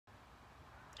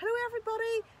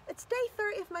everybody, it's day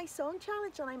 30 of my song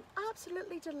challenge and I'm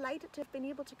absolutely delighted to have been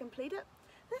able to complete it.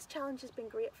 This challenge has been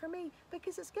great for me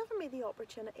because it's given me the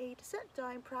opportunity to sit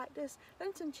down, practice,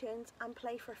 learn some tunes and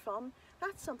play for fun.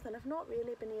 That's something I've not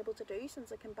really been able to do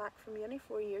since I came back from uni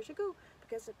 4 years ago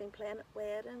because I've been playing at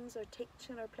weddings or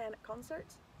teaching or playing at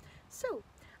concerts. So,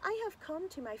 I have come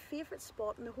to my favourite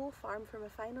spot in the whole farm for my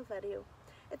final video.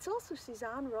 It's also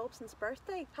Suzanne Robson's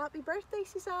birthday. Happy birthday,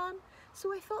 Suzanne!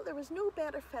 So I thought there was no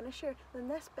better finisher than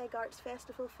this big arts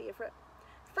festival favourite.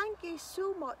 Thank you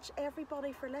so much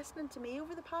everybody for listening to me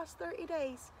over the past 30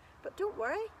 days. But don't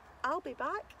worry, I'll be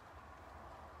back.